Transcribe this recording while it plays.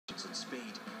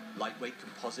speed. Lightweight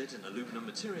composite and aluminum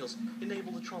materials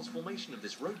enable the transformation of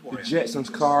this road The warrior.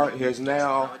 Jetsons car is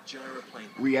now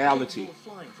reality.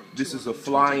 This is a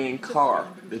flying car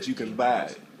that you can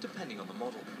buy. Depending on the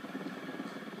model.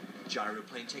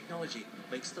 Gyroplane technology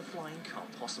makes the flying car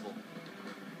possible.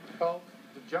 Well,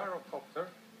 the gyrocopter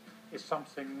is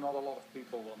something not a lot of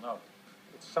people will know.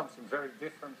 It's something very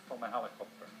different from a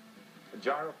helicopter. A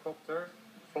gyrocopter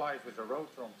flies with a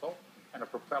rotor on top and a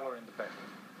propeller in the back.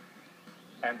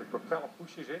 And the propeller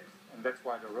pushes it, and that's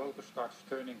why the rotor starts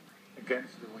turning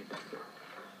against the wind.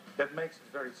 That makes it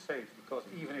very safe, because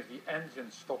even if the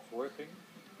engine stops working,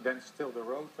 then still the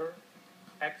rotor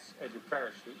acts as your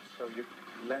parachute, so you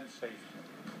land safely.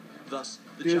 Thus,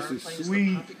 the This gyroplane is is the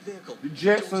sweet. perfect vehicle. The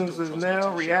Jetsons is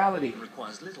now reality. It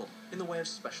requires little in the way of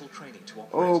special training to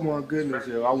operate. Oh my goodness,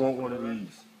 yo, I want one of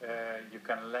these. You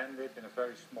can land it in a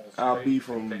very small space. I'll be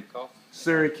from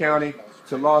Surrey County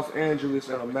to Los Angeles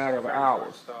in a matter of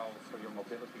hours. For your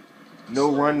mobility.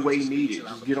 No runway needed.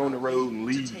 Just get on the road and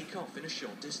To leave. take off in a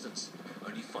short distance,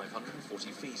 only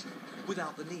 540 feet,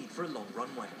 without the need for a long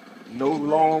runway. No You can land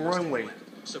long almost runway. anywhere,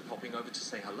 so popping over to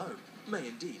say hello may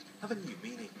indeed have a new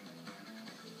meaning.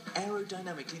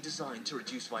 Aerodynamically designed to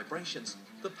reduce vibrations,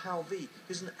 the PAL-V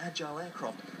is an agile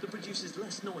aircraft that produces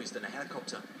less noise than a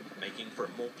helicopter, making for a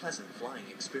more pleasant flying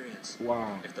experience.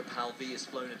 Wow. If the PAL-V is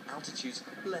flown at altitudes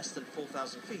less than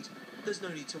 4,000 feet, there's no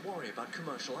need to worry about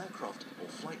commercial aircraft or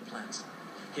flight plans.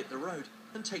 Hit the road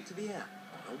and take to the air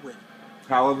on a whim.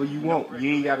 However you want.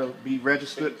 You ain't gotta be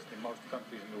registered In most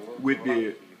countries in the world with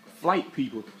the flight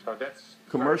people. So that's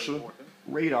Commercial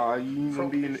radar, you ain't gonna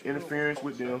be in interference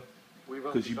with them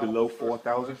because you're below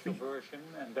 4,000 feet.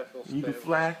 You can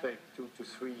fly 2 to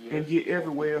 3 years and get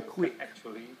everywhere quick.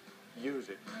 Actually use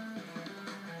it.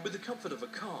 With the comfort of a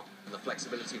car and the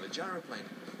flexibility of a gyroplane,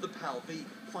 the PAL-V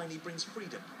finally brings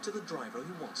freedom to the driver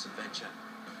who wants adventure.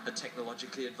 A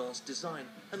technologically advanced design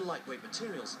and lightweight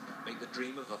materials make the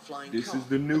dream of a flying car This is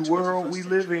the a new world 21st we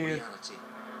live century in. reality.